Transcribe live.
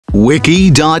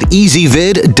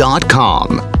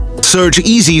wiki.ezvid.com. Search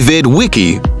Ezvid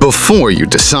Wiki before you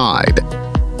decide.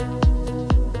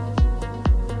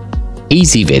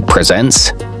 Ezvid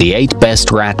presents the 8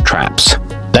 best rat traps.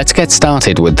 Let's get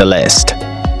started with the list.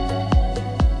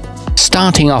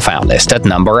 Starting off our list at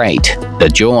number 8, the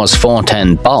Jaws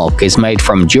 410 Bulk is made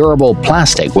from durable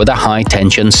plastic with a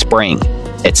high-tension spring.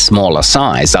 Its smaller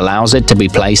size allows it to be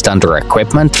placed under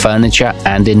equipment, furniture,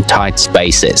 and in tight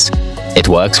spaces. It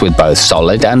works with both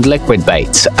solid and liquid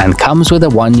baits and comes with a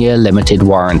 1-year limited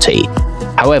warranty.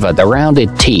 However, the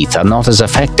rounded teeth are not as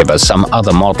effective as some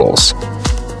other models.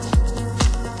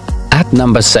 At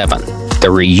number 7, the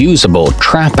reusable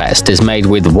Trapest is made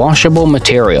with washable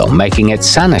material, making it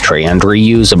sanitary and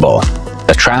reusable.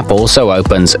 The trap also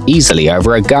opens easily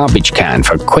over a garbage can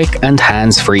for quick and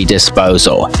hands-free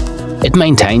disposal. It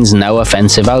maintains no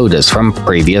offensive odors from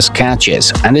previous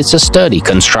catches, and it's a sturdy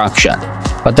construction,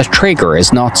 but the trigger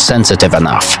is not sensitive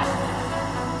enough.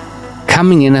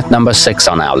 Coming in at number 6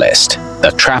 on our list,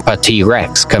 the Trapper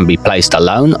T-Rex can be placed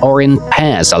alone or in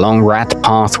pairs along rat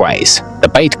pathways.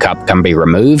 The bait cup can be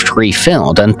removed,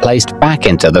 refilled, and placed back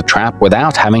into the trap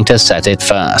without having to set it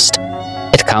first.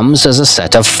 It comes as a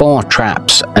set of 4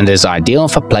 traps and is ideal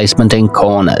for placement in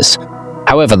corners.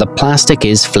 However, the plastic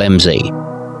is flimsy.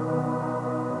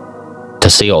 To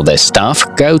see all this stuff,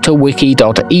 go to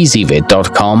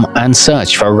wiki.ezvid.com and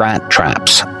search for rat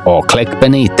traps, or click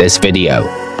beneath this video.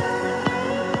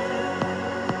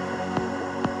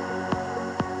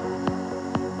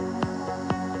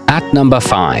 At number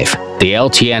 5, the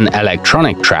LTN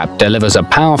electronic trap delivers a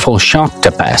powerful shock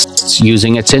to pests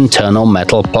using its internal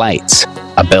metal plates.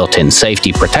 A built-in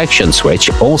safety protection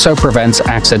switch also prevents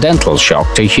accidental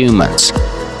shock to humans.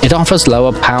 It offers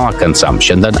lower power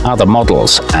consumption than other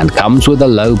models and comes with a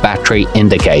low battery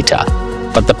indicator,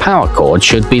 but the power cord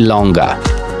should be longer.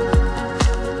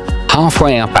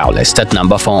 Halfway up our list at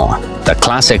number 4, the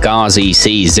classic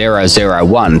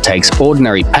RZC001 takes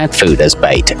ordinary pet food as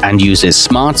bait and uses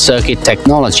smart circuit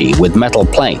technology with metal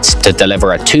plates to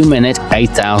deliver a 2-minute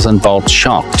 8,000-volt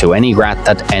shock to any rat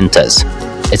that enters.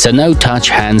 It's a no-touch,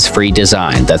 hands-free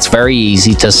design that's very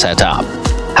easy to set up.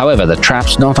 However, the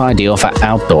trap's not ideal for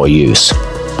outdoor use.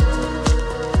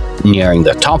 Nearing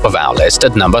the top of our list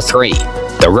at number 3,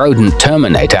 the Rodent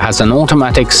Terminator has an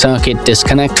automatic circuit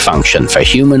disconnect function for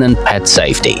human and pet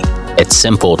safety. Its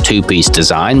simple 2-piece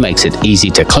design makes it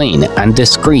easy to clean and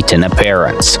discreet in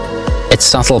appearance. Its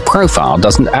subtle profile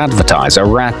doesn't advertise a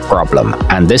rat problem,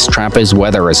 and this trap is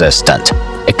weather-resistant.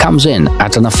 It comes in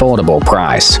at an affordable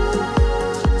price.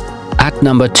 At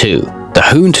number 2, the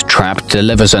Hoont trap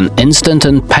delivers an instant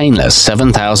and painless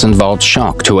 7,000-volt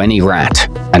shock to any rat.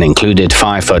 An included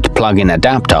 5-foot plug-in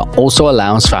adapter also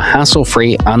allows for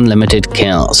hassle-free unlimited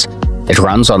kills. It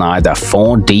runs on either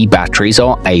 4D batteries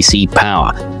or AC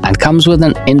power and comes with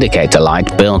an indicator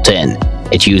light built in.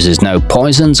 It uses no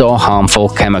poisons or harmful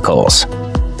chemicals.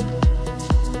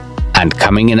 And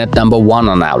coming in at number 1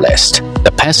 on our list,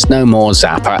 the Pest No More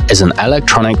Zapper is an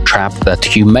electronic trap that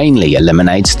humanely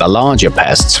eliminates the larger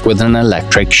pests with an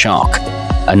electric shock.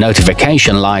 A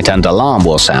notification light and alarm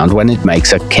will sound when it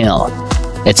makes a kill.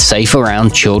 It's safe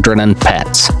around children and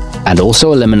pets, and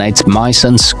also eliminates mice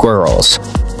and squirrels.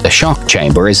 The shock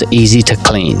chamber is easy to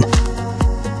clean.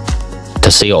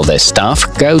 To see all this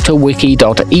stuff, go to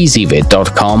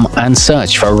wiki.ezvid.com and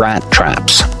search for rat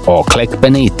traps, or click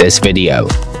beneath this video.